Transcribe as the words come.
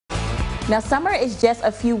Now, summer is just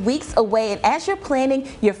a few weeks away, and as you're planning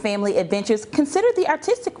your family adventures, consider the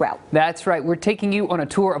artistic route. That's right. We're taking you on a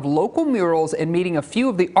tour of local murals and meeting a few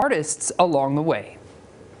of the artists along the way.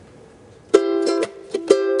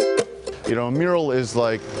 You know, a mural is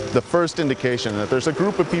like the first indication that there's a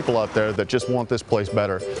group of people out there that just want this place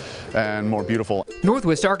better and more beautiful.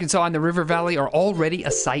 Northwest Arkansas and the River Valley are already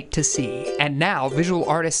a sight to see, and now visual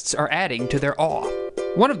artists are adding to their awe.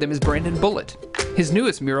 One of them is Brandon Bullitt. His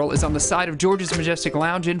newest mural is on the side of George's Majestic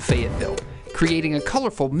Lounge in Fayetteville, creating a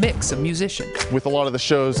colorful mix of musicians. With a lot of the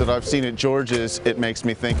shows that I've seen at George's, it makes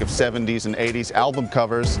me think of 70s and 80s album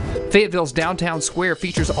covers. Fayetteville's downtown square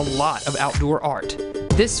features a lot of outdoor art.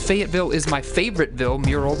 This Fayetteville is My Favoriteville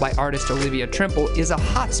mural by artist Olivia Trimple is a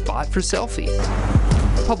hotspot for selfies.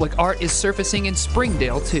 Public art is surfacing in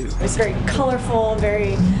Springdale, too. It's very colorful,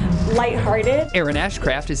 very lighthearted. Erin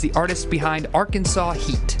Ashcraft is the artist behind Arkansas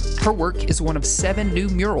Heat. Her work is one of 7 new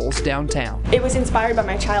murals downtown. It was inspired by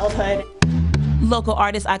my childhood. Local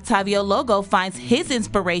artist Octavio Logo finds his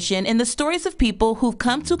inspiration in the stories of people who've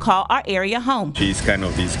come to call our area home. She's kind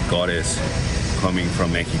of this goddess coming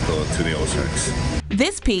from Mexico to the Ozarks.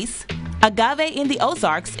 This piece, Agave in the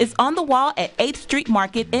Ozarks, is on the wall at 8th Street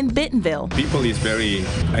Market in Bentonville. People is very,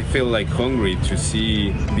 I feel like, hungry to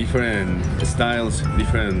see different styles,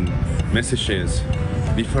 different messages,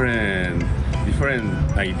 different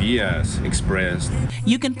ideas expressed.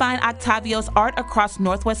 You can find Octavio's art across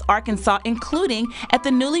Northwest Arkansas, including at the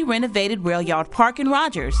newly renovated Rail Yard Park in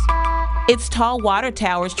Rogers. Its tall water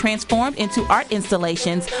towers transformed into art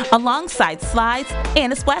installations alongside slides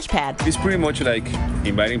and a splash pad. It's pretty much like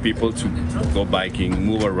inviting people to go biking,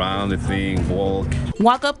 move around the thing, walk.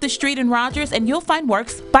 Walk up the street in Rogers and you'll find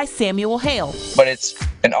works by Samuel Hale. But it's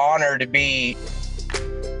an honor to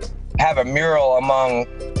have a mural among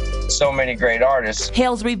so many great artists.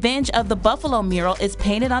 Hale's Revenge of the Buffalo mural is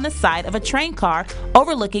painted on the side of a train car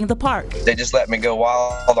overlooking the park. They just let me go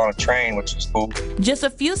wild on a train, which is cool. Just a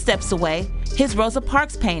few steps away, his Rosa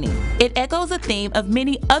Parks painting. It echoes a theme of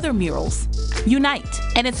many other murals. Unite.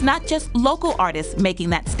 And it's not just local artists making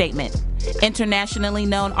that statement. Internationally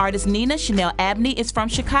known artist Nina Chanel Abney is from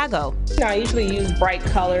Chicago. I usually use bright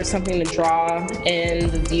colors, something to draw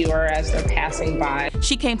in the viewer as they're passing by.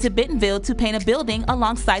 She came to Bentonville to paint a building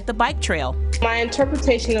alongside the bike trail. My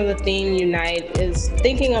interpretation of the theme Unite is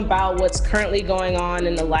thinking about what's currently going on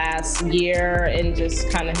in the last year and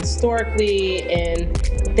just kind of historically, and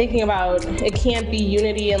thinking about it can't be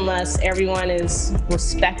unity unless everyone is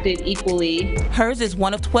respected equally. Hers is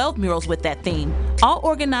one of 12 murals with that theme, all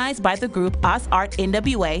organized by the group Oz Art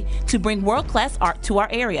NWA to bring world-class art to our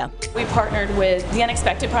area. We partnered with the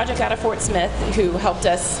Unexpected Project out of Fort Smith, who helped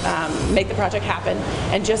us make the project happen,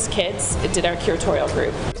 and Just Kids did our curatorial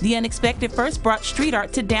group. The Unexpected first brought street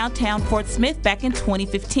art to downtown Fort Smith back in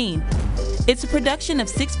 2015. It's a production of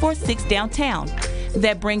 646 Downtown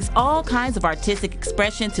that brings all kinds of artistic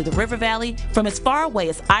expression to the River Valley from as far away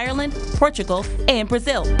as Ireland, Portugal, and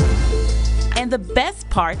Brazil. And the best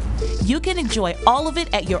part, you can enjoy all of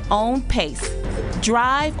it at your own pace.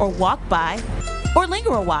 Drive or walk by, or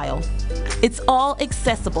linger a while. It's all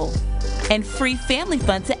accessible and free family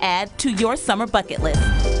fun to add to your summer bucket list.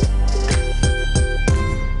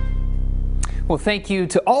 Well, thank you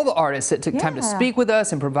to all the artists that took time to speak with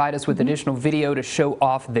us and provide us with additional video to show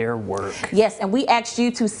off their work. Yes, and we asked you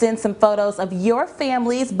to send some photos of your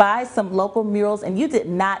families by some local murals, and you did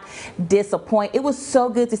not disappoint. It was so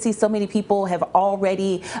good to see so many people have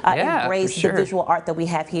already embraced the visual art that we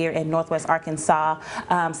have here in Northwest Arkansas.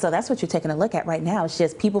 So that's what you're taking a look at right now. It's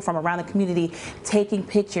just people from around the community taking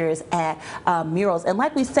pictures at murals. And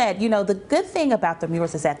like we said, you know, the good thing about the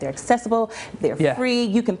murals is that they're accessible, they're free,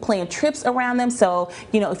 you can plan trips around them. So,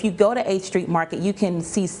 you know, if you go to 8th Street Market, you can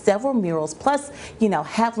see several murals, plus, you know,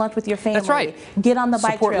 have lunch with your family. That's right. Get on the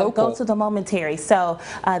bike trail, local. go to the Momentary. So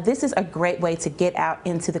this is a great way to get out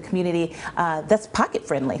into the community that's pocket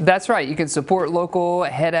friendly. That's right. You can support local,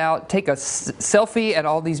 head out, take a selfie at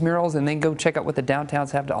all these murals, and then go check out what the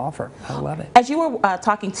downtowns have to offer. I love it. As you were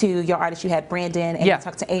talking to your artist, you had Brandon and you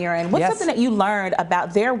talked to Erin. What's something that you learned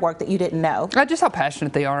about their work that you didn't know? Just how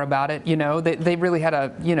passionate they are about it. You know, they really had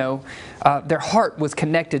a, you know, their heart was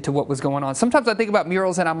connected to what was going on. Sometimes I think about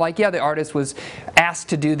murals and I'm like, yeah, the artist was asked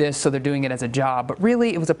to do this, so they're doing it as a job. But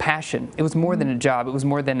really, it was a passion. It was more than a job. It was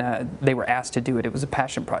more than they were asked to do it. It was a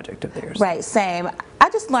passion project of theirs. Right, same. I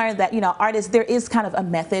just learned that, you know, artists, there is kind of a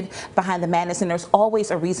method behind the madness, and there's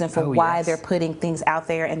always a reason for why they're putting things out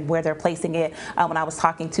there and where they're placing it. When I was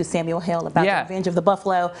talking to Samuel Hale about the Revenge of the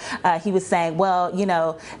Buffalo, he was saying, well, you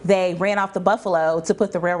know, they ran off the buffalo to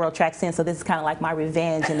put the railroad tracks in, so this is kind of like my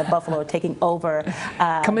revenge, and the buffalo are taking over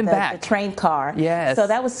coming back, the train car. Yes. So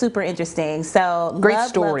that was super interesting. So great love,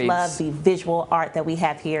 stories. love the visual art that we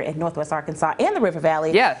have here in Northwest Arkansas and the River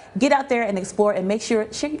Valley. Yeah. Get out there and explore, and make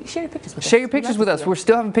sure share your pictures with us. Share your pictures with us. We're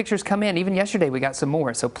still having pictures come in. Even yesterday we got some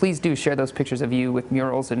more. So please do share those pictures of you with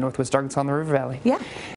murals in Northwest Arkansas and the River Valley. Yeah.